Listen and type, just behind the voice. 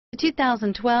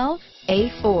2012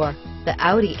 A4. The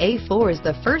Audi A4 is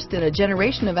the first in a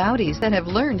generation of Audis that have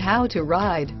learned how to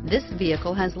ride. This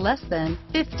vehicle has less than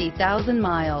 50,000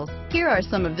 miles. Here are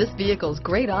some of this vehicle's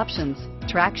great options: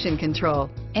 traction control,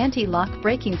 anti-lock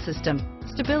braking system,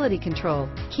 stability control,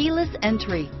 keyless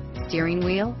entry, steering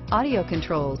wheel audio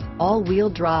controls, all-wheel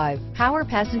drive, power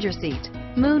passenger seat,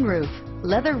 moonroof,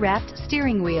 leather-wrapped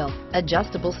steering wheel,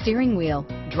 adjustable steering wheel,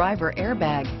 driver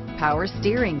airbag, power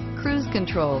steering, cruise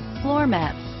control, floor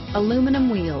mats,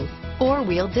 aluminum wheels,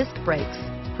 four-wheel disc brakes,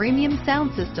 premium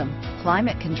sound system,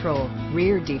 climate control,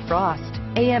 rear defrost,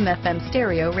 AM/FM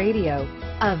stereo radio.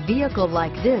 A vehicle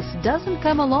like this doesn't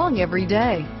come along every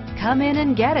day. Come in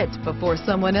and get it before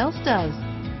someone else does.